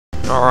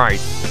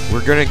Alright,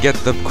 we're gonna get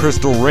the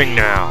crystal ring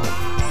now.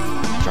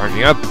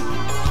 Charging up.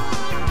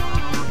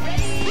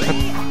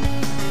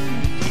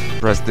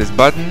 Press this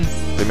button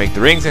to make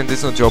the rings and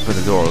this one to open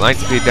the door.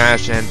 Lightspeed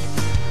dash and...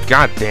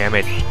 God damn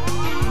it.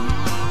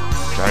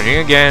 Charging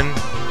again.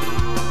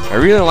 I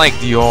really like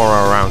the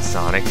aura around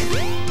Sonic.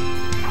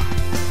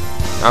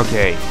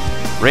 Okay.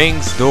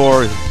 Rings,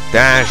 door,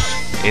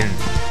 dash, in.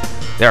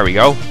 There we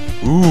go.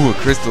 Ooh, a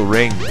crystal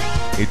ring.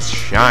 It's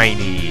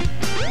shiny.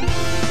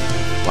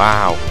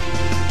 Wow.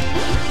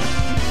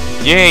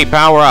 Yay,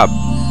 power up.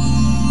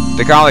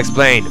 The call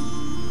explained.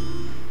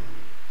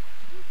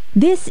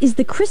 This is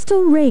the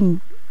crystal ring.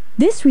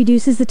 This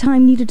reduces the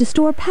time needed to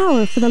store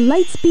power for the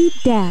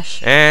Lightspeed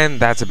dash. And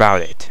that's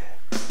about it.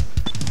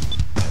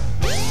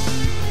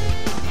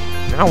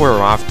 Now we're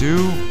off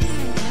to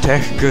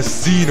Tech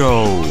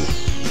Casino.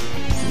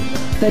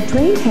 The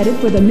train headed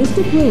for the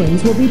Mystic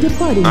Ruins will be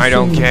departing I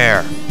don't soon.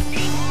 care.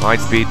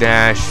 Lightspeed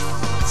dash.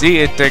 See,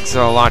 it takes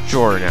a lot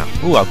shorter now.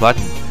 Ooh, a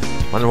button.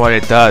 Wonder what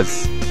it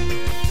does.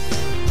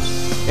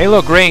 Hey,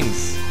 look,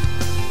 rings.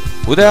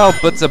 Who the hell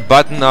puts a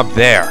button up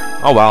there?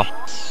 Oh well.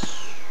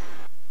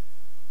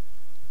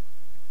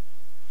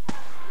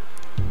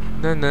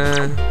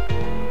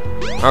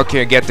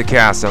 Okay, get the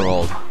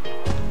castle.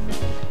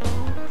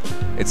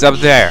 It's up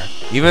there.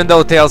 Even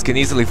though Tails can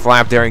easily fly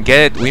up there and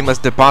get it, we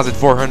must deposit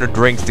 400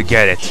 rings to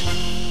get it.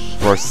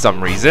 For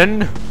some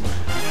reason.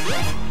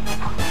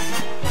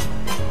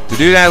 To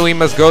do that, we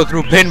must go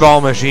through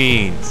pinball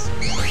machines.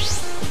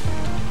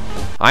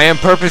 I am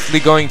purposely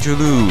going to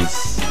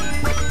lose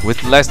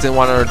with less than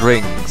 100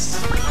 rings,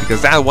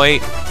 because that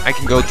way I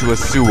can go to a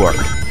sewer.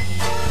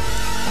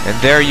 And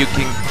there you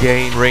can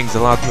gain rings a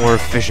lot more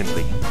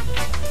efficiently.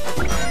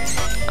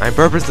 I'm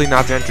purposely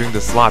not entering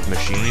the slot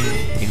machine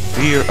in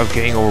fear of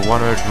getting over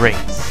 100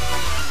 rings.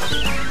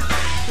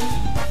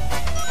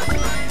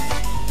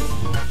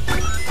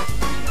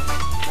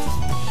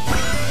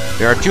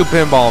 There are two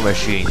pinball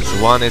machines.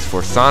 One is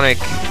for Sonic,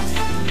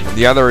 and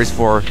the other is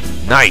for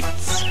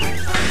Knights.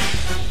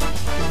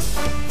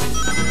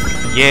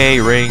 Yay,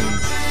 rings.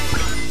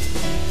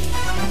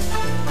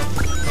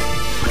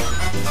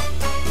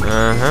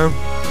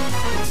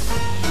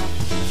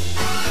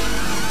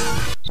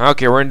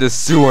 Okay, we're in the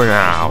sewer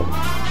now.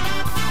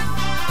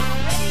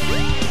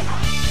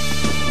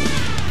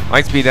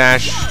 Lightspeed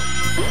dash.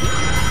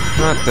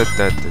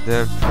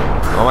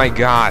 Oh my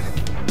god.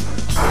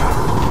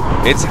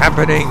 It's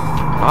happening.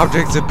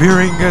 Objects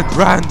appearing at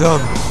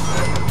random.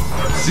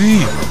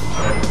 See?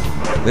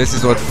 This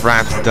is what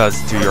Fraps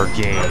does to your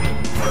game.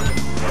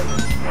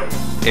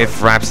 If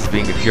Fraps is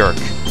being a jerk.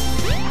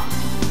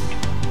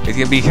 It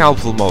can be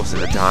helpful most of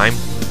the time.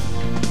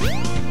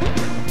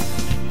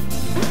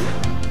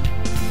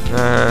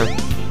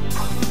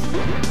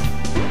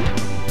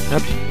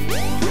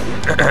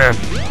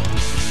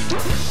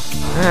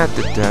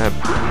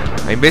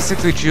 I'm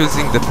basically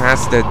choosing the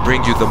paths that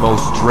bring you the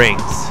most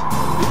rings.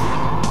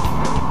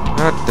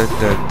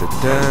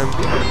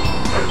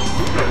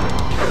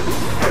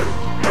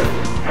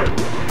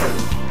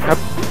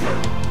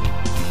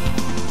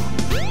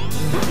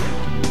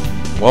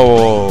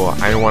 Whoa,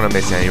 I don't want to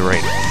miss any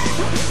rings.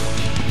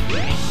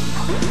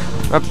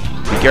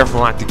 Be careful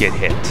not to get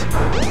hit.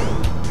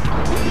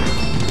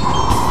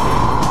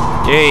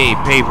 Yay,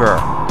 paper.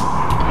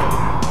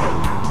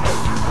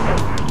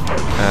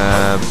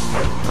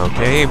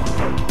 Okay.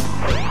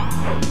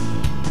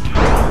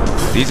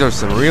 These are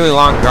some really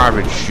long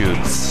garbage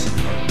chutes.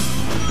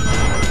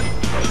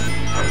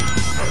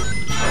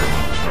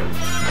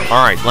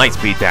 Alright,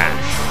 Lightspeed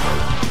dash.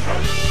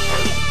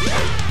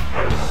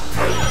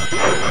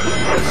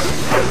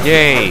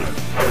 Yay!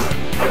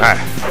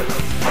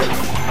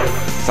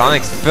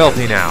 Sonic's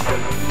filthy now.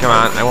 Come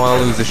on, I want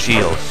to lose the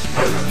shield.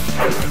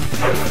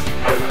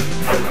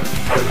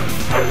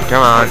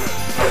 Come on.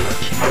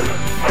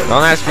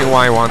 Don't ask me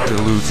why I want to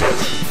lose it.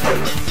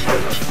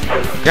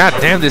 God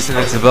damn, this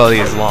invincibility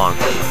is long.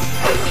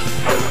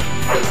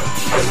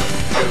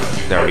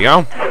 There we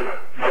go.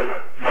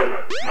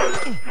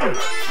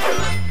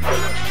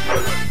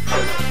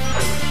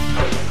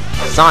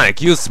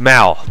 Sonic, you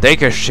smell.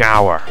 Take a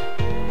shower.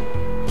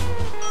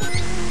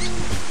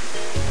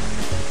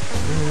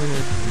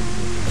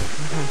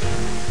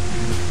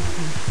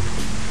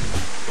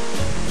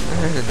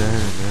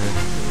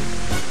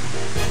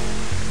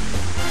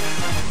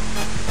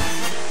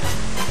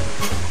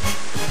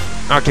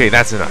 Okay,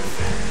 that's enough.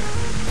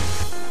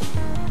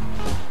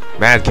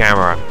 Bad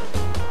camera.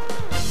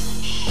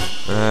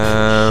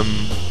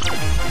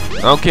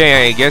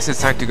 Okay, I guess it's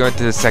time to go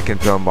into the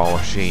second pinball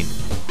machine.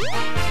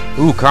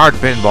 Ooh, card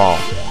pinball.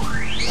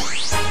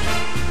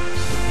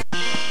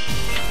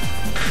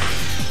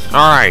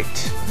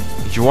 Alright.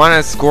 If you want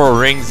to score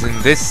rings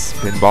in this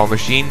pinball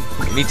machine,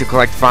 you need to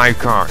collect 5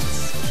 cards.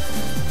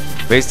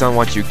 Based on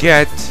what you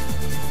get,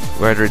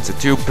 whether it's a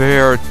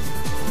 2-pair,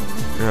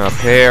 a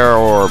pair,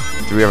 or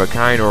 3 of a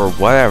kind, or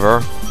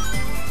whatever,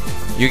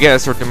 you get a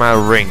certain amount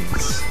of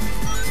rings.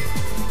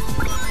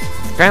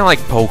 Kinda like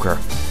poker.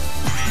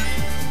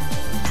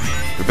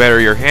 The better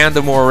your hand,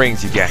 the more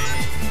rings you get.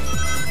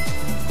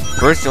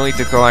 First, you'll need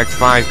to collect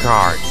 5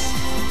 cards.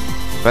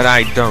 But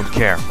I don't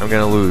care. I'm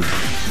gonna lose.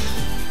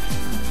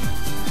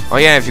 Oh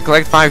yeah, if you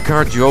collect 5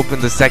 cards, you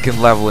open the second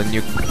level, and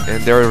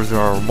there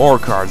are more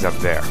cards up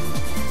there.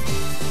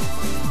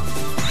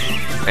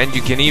 And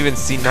you can even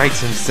see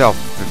Knights himself.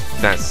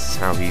 That's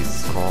how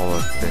he's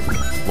called.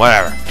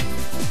 Whatever.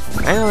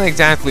 I don't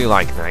exactly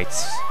like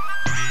Knights.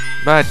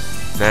 But,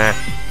 nah.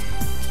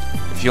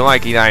 If you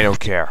like it, I don't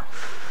care.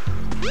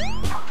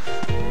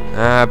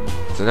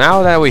 So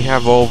now that we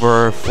have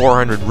over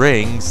 400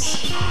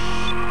 rings,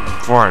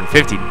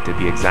 450 to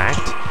be exact.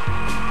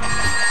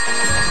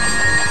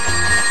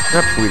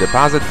 Yep, we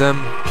deposit them,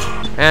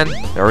 and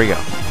there we go.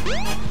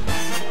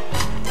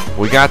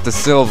 We got the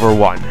silver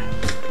one.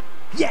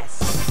 Yes!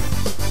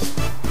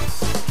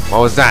 What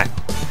was that?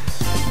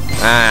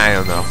 I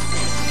don't know.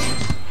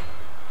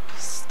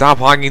 Stop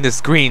hogging the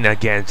screen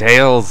again,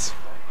 Tails.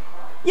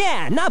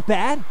 Yeah, not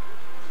bad.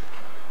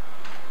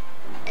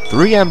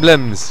 3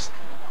 emblems.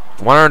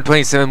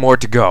 127 more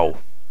to go.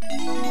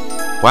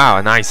 Wow,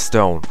 a nice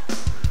stone.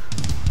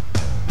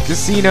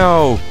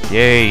 Casino!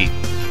 Yay!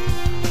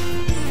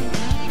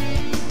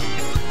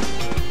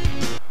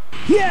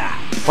 Yeah!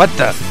 What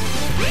the?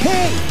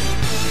 Hey!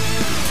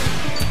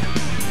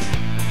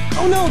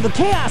 Oh no, the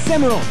Chaos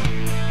Emerald!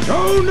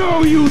 Oh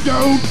no, you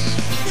don't!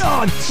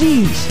 Oh,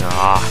 jeez!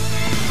 Ah.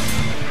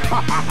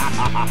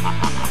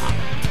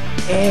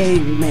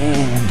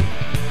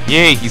 Eggman!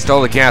 Yay, he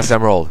stole the Chaos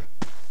Emerald.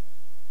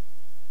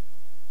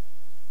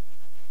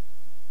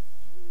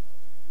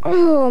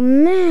 Oh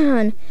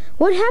man,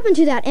 what happened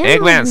to that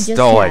emerald Eggman we just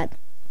stole had?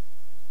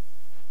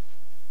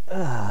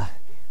 it.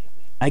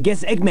 I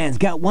guess Eggman's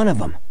got one of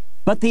them,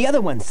 but the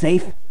other one's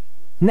safe.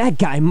 That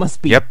guy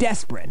must be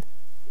desperate.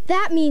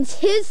 That means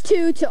his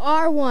 2 to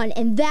our 1,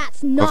 and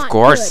that's not Of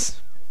course.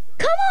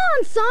 good. Come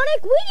on,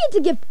 Sonic, we need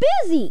to get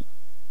busy.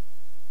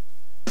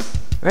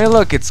 Hey,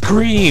 look, it's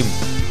Cream.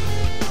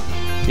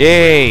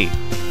 Yay!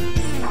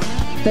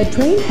 The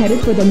train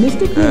headed for the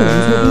Mystic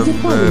Ruins will be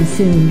departing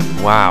soon.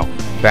 Wow,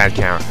 bad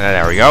count.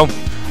 There we go.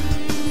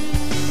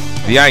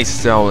 The Ice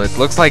Stone. It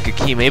looks like a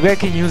key. Maybe I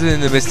can use it in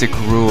the Mystic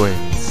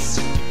Ruins.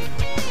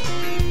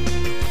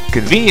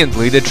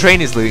 Conveniently, the train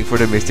is leaving for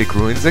the Mystic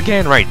Ruins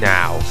again right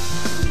now.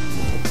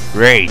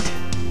 Great.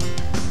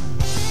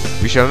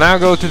 We shall now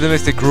go to the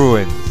Mystic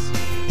Ruins.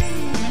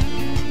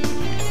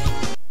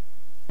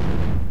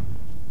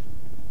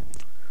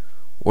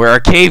 Where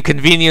a cave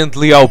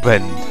conveniently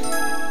opened.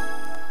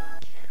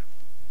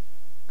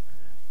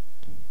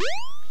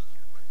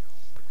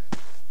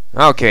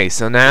 Okay,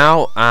 so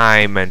now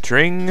I'm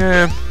entering.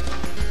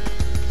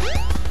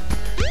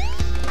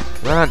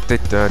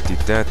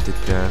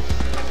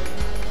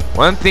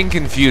 One thing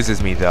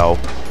confuses me though.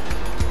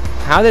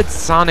 How did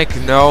Sonic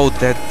know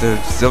that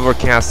the Silver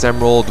Chaos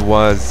Emerald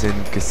was in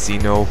the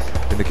casino?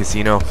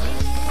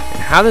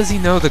 And how does he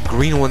know the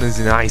green one is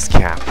in Ice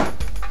Cap?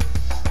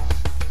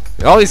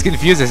 It always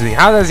confuses me.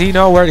 How does he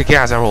know where the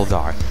Chaos Emeralds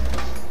are?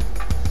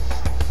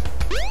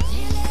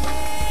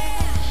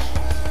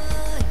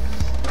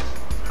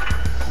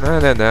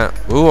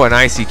 Ooh, an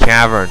icy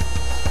cavern.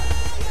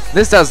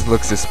 This doesn't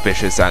look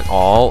suspicious at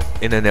all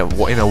in a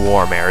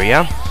warm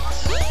area.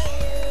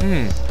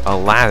 A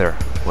ladder.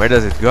 Where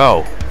does it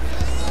go?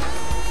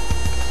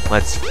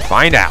 Let's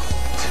find out.